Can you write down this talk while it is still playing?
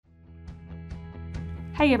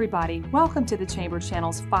Hey everybody, welcome to the Chamber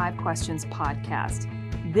Channel's 5 Questions podcast.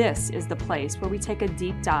 This is the place where we take a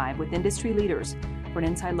deep dive with industry leaders for an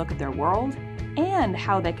inside look at their world and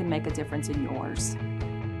how they can make a difference in yours.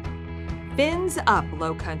 Fins up,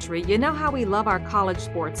 Low Country. You know how we love our college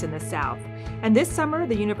sports in the South. And this summer,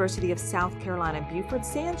 the University of South Carolina Beaufort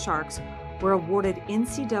Sand Sharks were awarded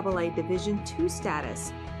NCAA Division II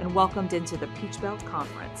status and welcomed into the Peach Belt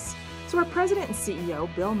Conference. So our president and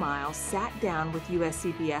CEO, Bill Miles, sat down with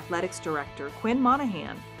USCB Athletics Director Quin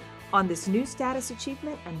Monahan on this new status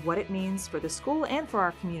achievement and what it means for the school and for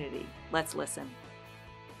our community. Let's listen.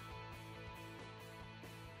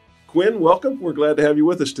 Quin, welcome. We're glad to have you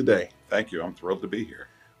with us today. Thank you. I'm thrilled to be here.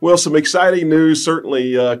 Well, some exciting news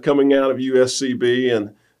certainly coming out of USCB,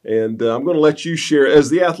 and I'm going to let you share as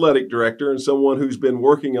the athletic director and someone who's been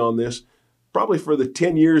working on this probably for the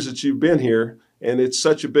 10 years that you've been here. And it's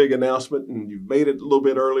such a big announcement, and you've made it a little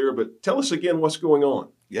bit earlier, but tell us again what's going on.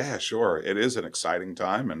 Yeah, sure. It is an exciting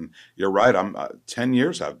time, and you're right. I'm 10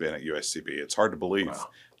 years I've been at USCB. It's hard to believe. Wow.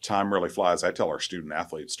 Time really flies. I tell our student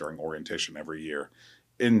athletes during orientation every year,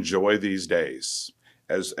 enjoy these days.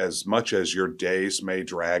 As much as your days may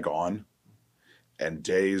drag on, and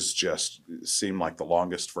days just seem like the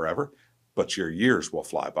longest forever, but your years will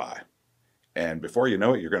fly by. And before you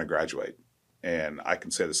know it, you're going to graduate. And I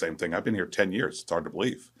can say the same thing. I've been here 10 years. It's hard to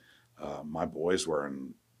believe. My boys were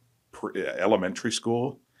in elementary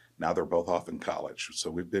school. Now they're both off in college.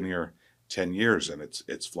 So we've been here 10 years, and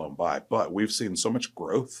it's flown by. But we've seen so much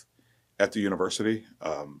growth at the university,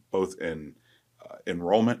 both in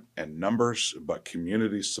enrollment and numbers, but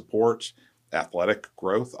community support, athletic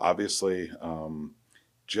growth. Obviously,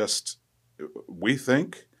 we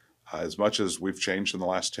think as much as we've changed in the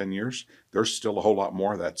last 10 years, there's still a whole lot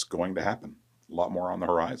more that's going to happen. A lot more on the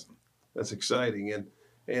horizon. That's exciting.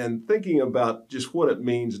 And thinking about just what it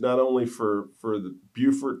means, not only for the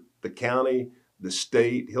Beaufort, the county, the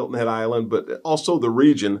state, Hilton Head Island, but also the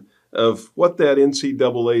region of what that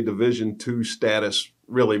NCAA Division II status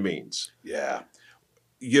really means. Yeah.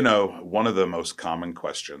 You know, one of the most common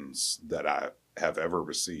questions that I have ever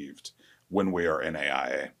received when we are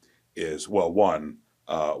NAIA is, well, one,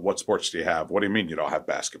 what sports do you have? What do you mean you don't have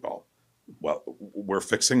basketball? Well, we're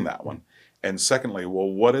fixing that one. And secondly, well,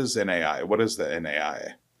 what is NAIA? What is the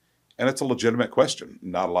NAIA? And it's a legitimate question.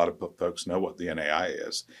 Not a lot of folks know what the NAIA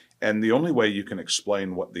is. And the only way you can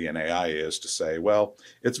explain what the NAIA is to say, well,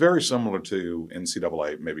 it's very similar to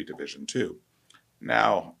NCAA, maybe Division II.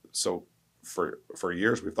 Now, so for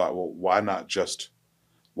years we thought, well,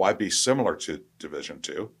 why be similar to Division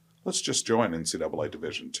II? Let's just join NCAA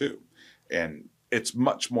Division II. And it's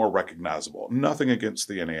much more recognizable. Nothing against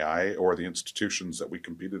the NAIA or the institutions that we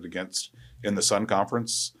competed against in the Sun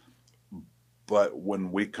Conference. But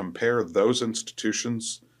when we compare those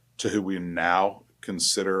institutions to who we now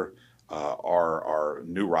consider our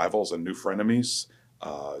new rivals and new frenemies,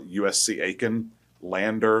 USC Aiken,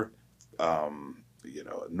 Lander,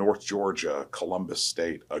 North Georgia, Columbus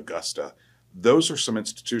State, Augusta, those are some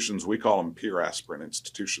institutions, we call them peer aspirant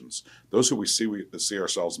institutions. Those who we see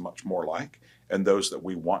ourselves much more like, and those that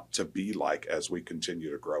we want to be like as we continue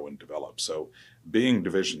to grow and develop. So being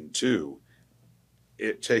Division II,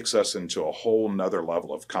 it takes us into a whole nother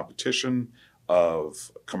level of competition, of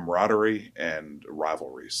camaraderie, and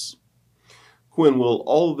rivalries. Quin, will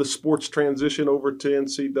all of the sports transition over to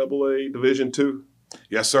NCAA Division II?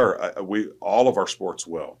 Yes, sir. All of our sports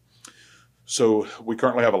will. So we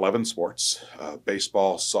currently have 11 sports,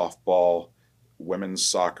 baseball, softball, women's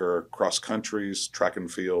soccer, cross countries, track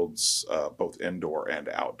and fields, both indoor and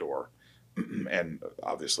outdoor, and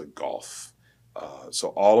obviously golf. So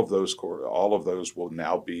all of those will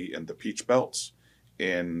now be in the Peach Belt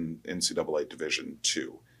in NCAA Division II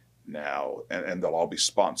now, and they'll all be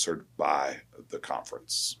sponsored by the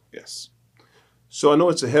conference. Yes. So I know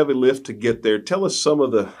it's a heavy lift to get there. Tell us some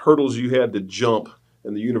of the hurdles you had to jump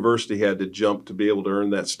and the university had to jump to be able to earn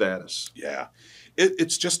that status. Yeah.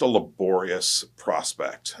 It's just a laborious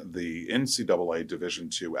prospect. The NCAA Division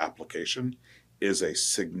II application is a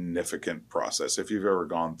significant process. If you've ever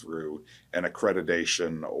gone through an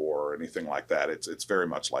accreditation or anything like that, it's very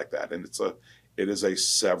much like that. And it is a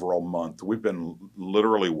several month. We've been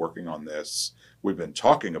literally working on this. We've been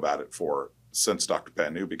talking about it since Dr.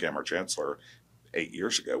 Panu became our chancellor 8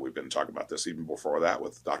 years ago. We've been talking about this even before that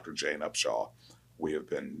with Dr. Jane Upshaw. We have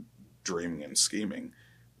been dreaming and scheming.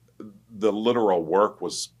 The literal work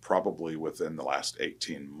was probably within the last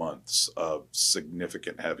 18 months of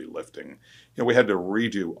significant heavy lifting. We had to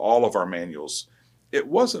redo all of our manuals. It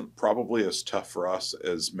wasn't probably as tough for us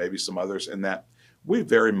as maybe some others in that we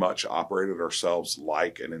very much operated ourselves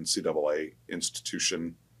like an NCAA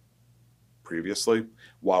institution previously,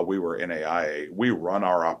 while we were in AIA, we run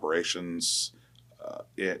our operations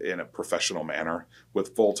in a professional manner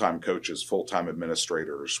with full-time coaches, full-time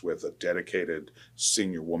administrators, with a dedicated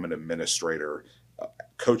senior woman administrator,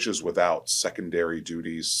 coaches without secondary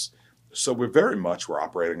duties. So we're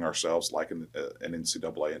operating ourselves like an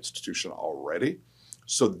NCAA institution already.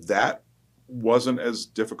 So that wasn't as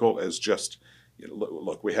difficult as just,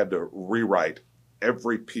 look, we had to rewrite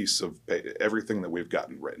every piece of everything that we've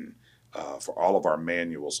gotten written. For all of our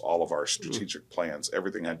manuals, all of our strategic plans,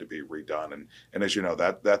 everything had to be redone. And as you know,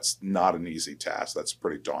 that's not an easy task. That's a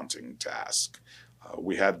pretty daunting task.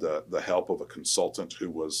 We had the help of a consultant who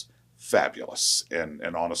was fabulous. And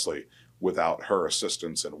honestly, without her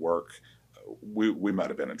assistance and work, we might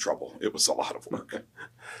have been in trouble. It was a lot of work.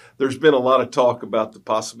 There's been a lot of talk about the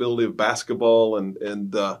possibility of basketball and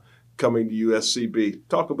coming to USCB.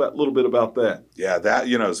 Talk a little bit about that. Yeah, that,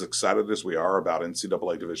 as excited as we are about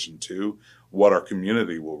NCAA Division II, what our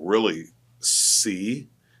community will really see,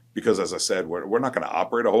 because as I said, we're not going to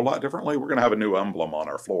operate a whole lot differently. We're going to have a new emblem on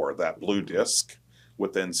our floor. That blue disc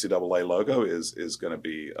with the NCAA logo is going to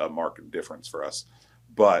be a marked difference for us.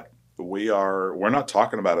 But we're not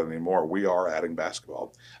talking about it anymore. We are adding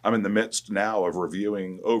basketball. I'm in the midst now of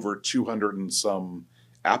reviewing over 200 and some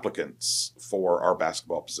applicants for our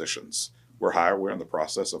basketball positions. We're in the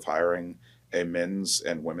process of hiring a men's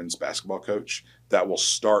and women's basketball coach that will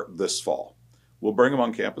start this fall. We'll bring them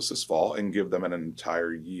on campus this fall and give them an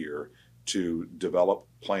entire year to develop,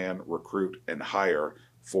 plan, recruit, and hire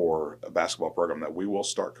for a basketball program that we will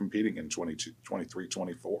start competing in 22, 23,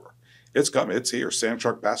 24. It's coming. It's here. Sand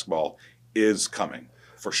Shark basketball is coming.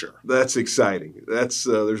 For sure. That's exciting. There's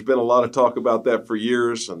been a lot of talk about that for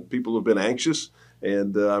years, and people have been anxious.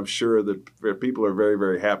 And I'm sure that people are very,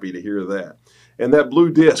 very happy to hear that. And that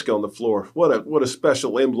blue disc on the floor, what a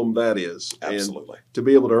special emblem that is. Absolutely. And to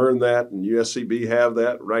be able to earn that and USCB have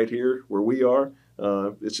that right here where we are,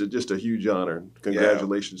 it's just a huge honor.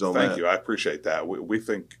 Congratulations on that. Thank you. I appreciate that. We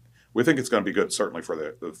think it's going to be good, certainly for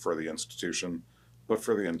the institution, but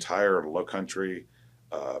for the entire Low Country,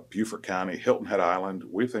 Beaufort County, Hilton Head Island,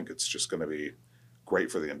 we think it's just going to be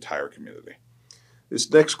great for the entire community. This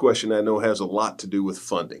next question I know has a lot to do with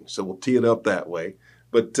funding, so we'll tee it up that way.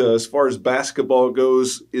 But as far as basketball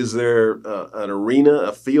goes, is there an arena,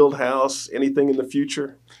 a field house, anything in the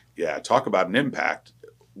future? Yeah, talk about an impact.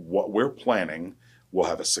 What we're planning will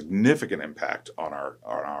have a significant impact on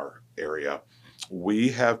our area. We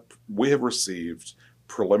have received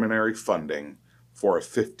preliminary funding for a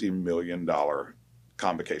 $50 million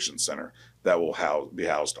convocation center that will be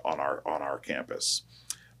housed on our campus.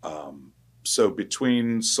 So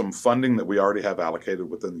between some funding that we already have allocated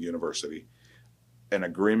within the university, an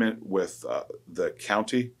agreement with the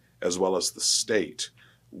county as well as the state,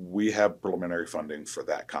 we have preliminary funding for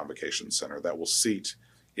that convocation center that will seat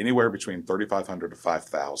anywhere between 3,500 to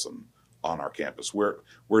 5,000 on our campus.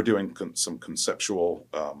 We're doing some conceptual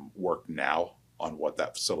work now on what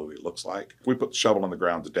that facility looks like. If we put the shovel in the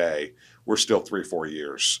ground today, we're still 3-4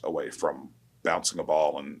 years away from bouncing a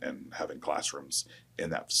ball and having classrooms in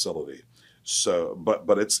that facility. So,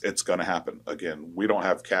 but it's going to happen. Again, we don't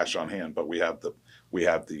have cash on hand, but we have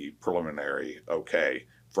the preliminary okay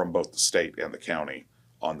from both the state and the county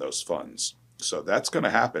on those funds. So that's going to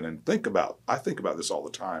happen. And I think about this all the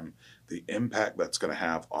time, the impact that's going to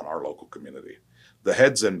have on our local community. The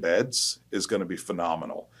Heads in Beds is going to be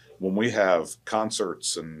phenomenal. When we have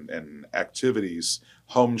concerts and activities,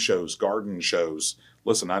 home shows, garden shows.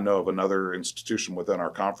 Listen, I know of another institution within our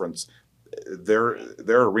conference. Their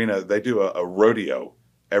arena, they do a rodeo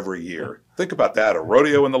every year. Think about that, a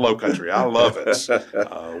rodeo in the Low Country. I love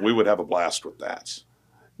it. We would have a blast with that.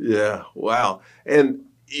 Yeah, wow. And,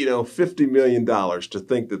 $50 million, to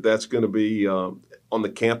think that that's going to be on the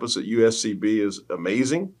campus at USCB is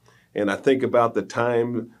amazing. And I think about the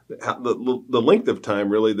time, the length of time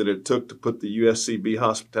really that it took to put the USCB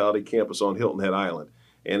hospitality campus on Hilton Head Island.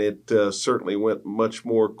 And it certainly went much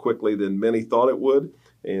more quickly than many thought it would,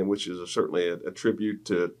 and which is certainly a tribute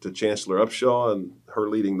to Chancellor Upshaw and her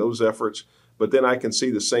leading those efforts. But then I can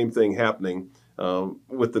see the same thing happening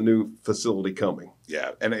with the new facility coming.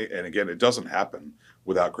 Yeah, and again, it doesn't happen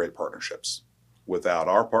without great partnerships. Without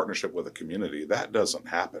our partnership with the community, that doesn't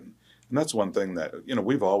happen. And that's one thing that,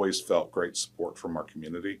 we've always felt great support from our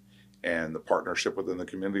community and the partnership within the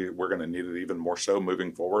community. We're going to need it even more so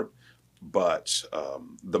moving forward. But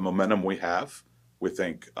the momentum we have, we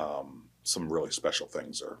think some really special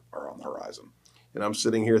things are on the horizon. And I'm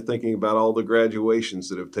sitting here thinking about all the graduations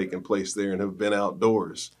that have taken place there and have been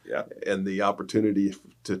outdoors. Yeah. And the opportunity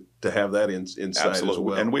to have that inside Absolutely. as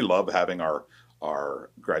well. And we love having our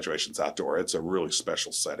graduations outdoor. It's a really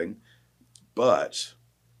special setting. But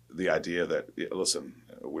the idea that, listen,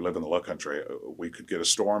 we live in the low country, we could get a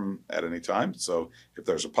storm at any time. So if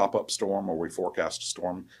there's a pop-up storm or we forecast a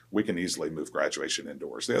storm, we can easily move graduation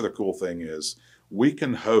indoors. The other cool thing is we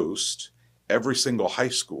can host every single high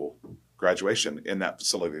school graduation in that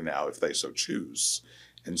facility now if they so choose.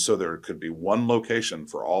 And so there could be one location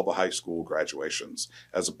for all the high school graduations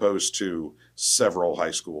as opposed to several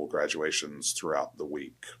high school graduations throughout the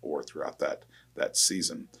week or throughout that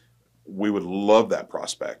season. We would love that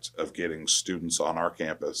prospect of getting students on our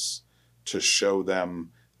campus to show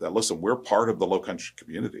them that, listen, we're part of the low country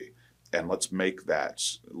community, and let's make that,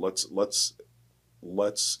 let's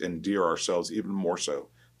endear ourselves even more so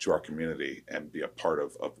to our community and be a part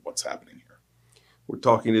of what's happening here. We're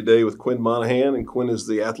talking today with Quin Monahan, and Quin is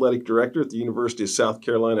the athletic director at the University of South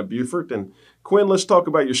Carolina, Beaufort. And Quin, let's talk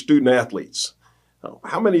about your student athletes.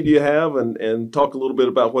 How many do you have, and talk a little bit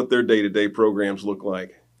about what their day-to-day programs look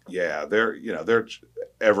like? Yeah, they're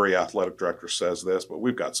every athletic director says this, but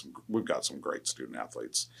we've got some great student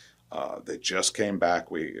athletes. They just came back.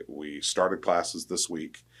 We started classes this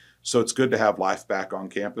week, so it's good to have life back on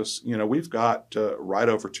campus. We've got right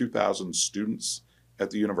over 2,000 students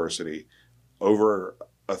at the university. Over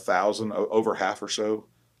 1,000, over half or so,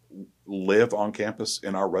 live on campus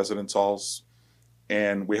in our residence halls,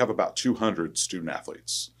 and we have about 200 student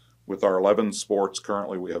athletes. With our 11 sports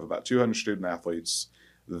currently, we have about 200 student athletes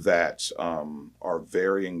that are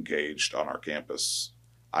very engaged on our campus.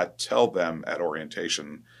 I tell them at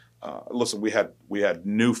orientation, listen, we had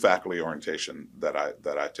new faculty orientation that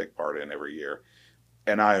I take part in every year,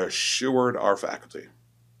 and I assured our faculty,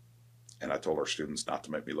 and I told our students not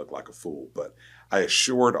to make me look like a fool, but I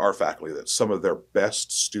assured our faculty that some of their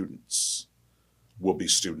best students will be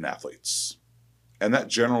student athletes. And that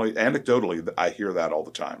generally, anecdotally, I hear that all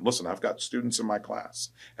the time. Listen, I've got students in my class,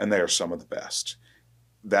 and they are some of the best.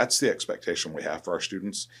 That's the expectation we have for our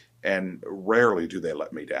students, and rarely do they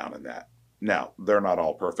let me down in that. Now, they're not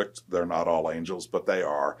all perfect. They're not all angels, but they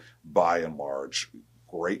are, by and large,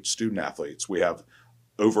 great student athletes. We have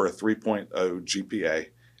over a 3.0 GPA.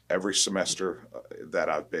 Every semester that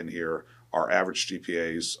I've been here, our average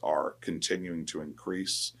GPAs are continuing to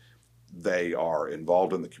increase. They are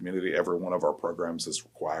involved in the community. Every one of our programs is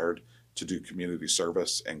required to do community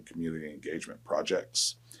service and community engagement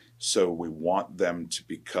projects. So we want them to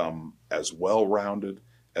become as well-rounded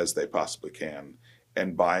as they possibly can.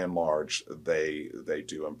 And by and large, they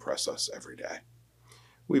do impress us every day.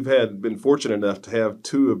 We've been fortunate enough to have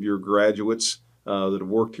two of your graduates that have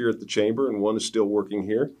worked here at the Chamber, and one is still working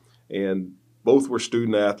here. And both were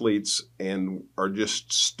student athletes and are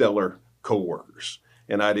just stellar coworkers.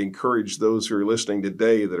 And I'd encourage those who are listening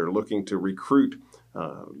today that are looking to recruit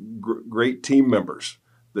great team members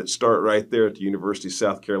that start right there at the University of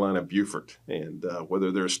South Carolina, Beaufort. And whether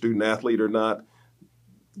they're a student athlete or not,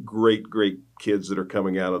 great kids that are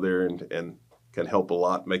coming out of there and can help a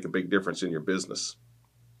lot, make a big difference in your business.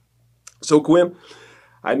 So, Quin,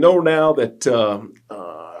 I know now that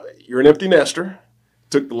you're an empty nester.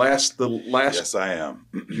 Took the last. Yes, I am.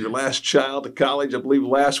 Your last child to college, I believe,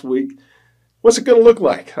 last week. What's it going to look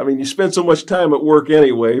like? I mean, you spend so much time at work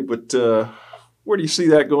anyway, but where do you see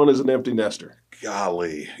that going as an empty nester?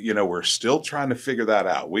 Golly, we're still trying to figure that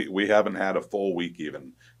out. We haven't had a full week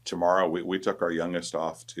even. Tomorrow, we took our youngest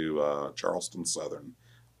off to Charleston Southern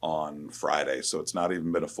on Friday, so it's not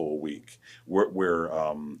even been a full week. We're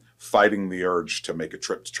fighting the urge to make a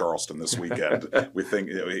trip to Charleston this weekend. We think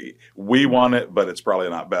we want it, but it's probably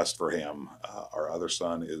not best for him. Our other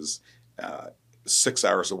son is 6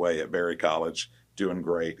 hours away at Berry College, doing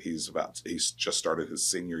great. He's just started his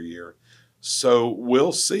senior year, so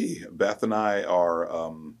we'll see. Beth and I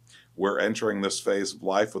are we're entering this phase of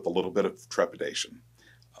life with a little bit of trepidation,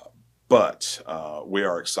 but we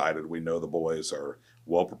are excited. We know the boys are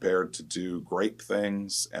well prepared to do great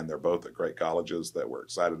things, and they're both at great colleges that we're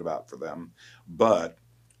excited about for them. But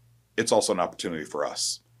it's also an opportunity for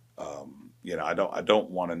us. I don't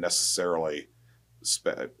want to necessarily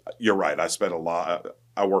spend. You're right. I spend a lot.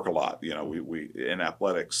 I work a lot. We in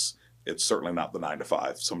athletics. It's certainly not the 9 to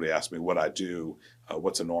 5. Somebody asked me what I do.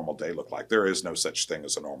 What's a normal day look like? There is no such thing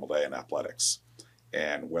as a normal day in athletics.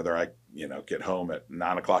 And whether I, get home at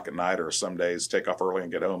 9 o'clock at night, or some days take off early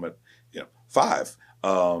and get home at, 5,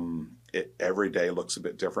 every day looks a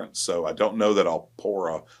bit different. So I don't know that I'll pour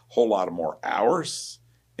a whole lot of more hours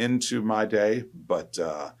into my day, but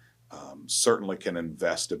certainly can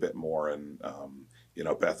invest a bit more. And,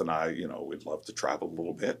 Beth and I, we'd love to travel a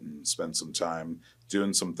little bit and spend some time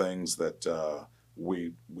doing some things that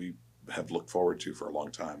we have looked forward to for a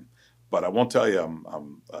long time. But I won't tell you,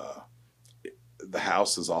 the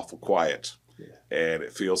house is awful quiet. and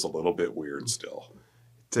it feels a little bit weird still.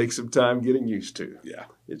 Take some time getting used to. Yeah.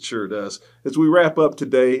 It sure does. As we wrap up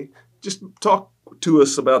today, just talk to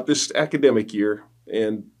us about this academic year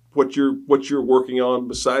and what you're working on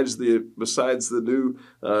besides the new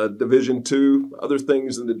Division II, other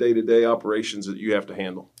things in the day-to-day operations that you have to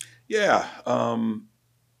handle. Yeah.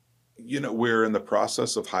 We're in the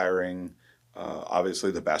process of hiring,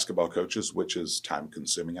 obviously, the basketball coaches, which is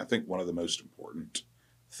time-consuming. I think one of the most important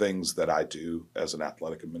things that I do as an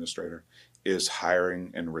athletic administrator is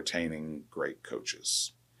hiring and retaining great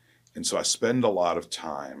coaches. And so I spend a lot of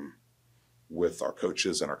time with our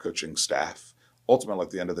coaches and our coaching staff. Ultimately,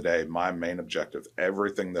 at the end of the day, my main objective,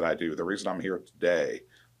 everything that I do, the reason I'm here today,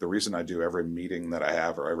 the reason I do every meeting that I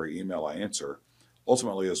have or every email I answer,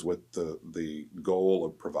 ultimately is with the goal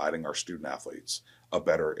of providing our student athletes a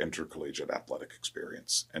better intercollegiate athletic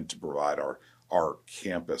experience and to provide our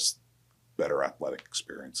campus better athletic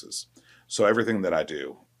experiences. So everything that I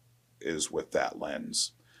do is with that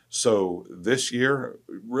lens. So this year,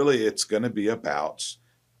 really, it's going to be about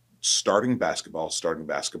starting basketball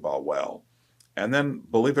well. And then,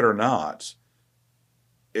 believe it or not,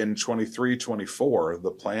 in 23-24, the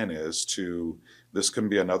plan is this can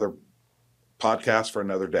be another podcast for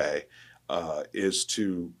another day, is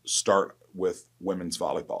to start with women's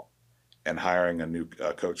volleyball and hiring a new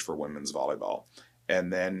coach for women's volleyball.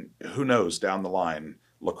 And then, who knows, down the line,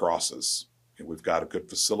 lacrosses. We've got a good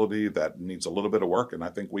facility that needs a little bit of work, and I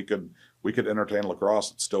think we could entertain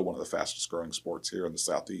lacrosse. It's still one of the fastest growing sports here in the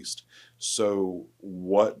Southeast. So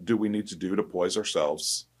what do we need to do to poise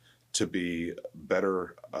ourselves to be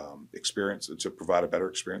better experience, to provide a better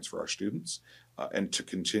experience for our students, and to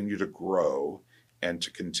continue to grow and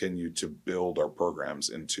to continue to build our programs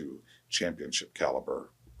into championship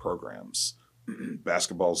caliber programs?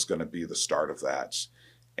 Basketball is going to be the start of that,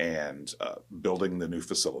 and building the new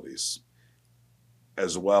facilities,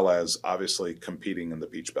 as well as obviously competing in the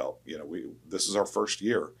Peach Belt. This is our first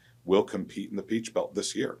year. We'll compete in the Peach Belt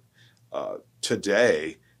this year.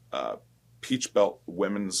 Today, Peach Belt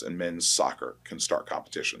women's and men's soccer can start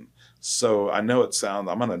competition. So I know I'm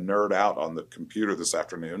going to nerd out on the computer this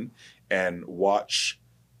afternoon and watch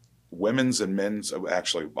women's and men's.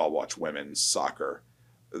 Actually, I'll watch women's soccer.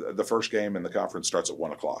 The first game in the conference starts at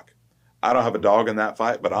 1:00. I don't have a dog in that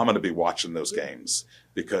fight, but I'm going to be watching those games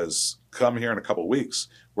because come here in a couple of weeks,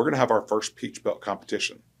 we're going to have our first Peach Belt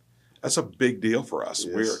competition. That's a big deal for us.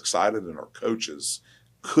 Yes. We're excited, and our coaches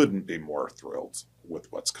couldn't be more thrilled with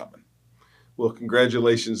what's coming. Well,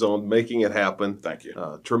 congratulations on making it happen. Thank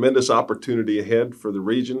you. Tremendous opportunity ahead for the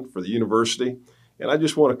region, for the university. And I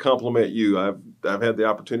just want to compliment you. I've had the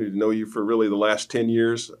opportunity to know you for really the last 10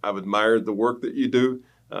 years. I've admired the work that you do.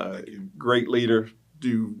 Great leader,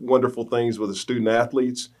 do wonderful things with the student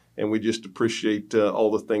athletes, and we just appreciate all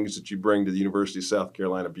the things that you bring to the University of South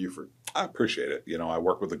Carolina, Beaufort. I appreciate it. I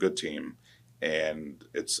work with a good team, and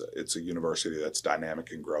it's a university that's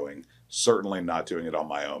dynamic and growing. Certainly not doing it on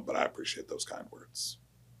my own, but I appreciate those kind words.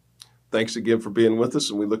 Thanks again for being with us,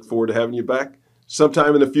 and we look forward to having you back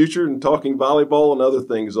sometime in the future and talking volleyball and other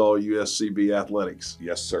things, all USCB athletics.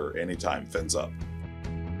 Yes, sir. Anytime. Fins up.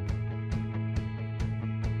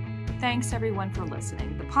 Thanks, everyone, for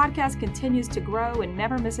listening. The podcast continues to grow, and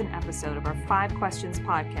never miss an episode of our 5 Questions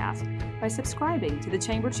podcast by subscribing to the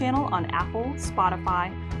Chamber channel on Apple,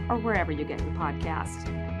 Spotify, or wherever you get your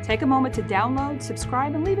podcast. Take a moment to download,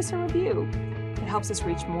 subscribe, and leave us a review. It helps us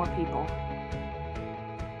reach more people.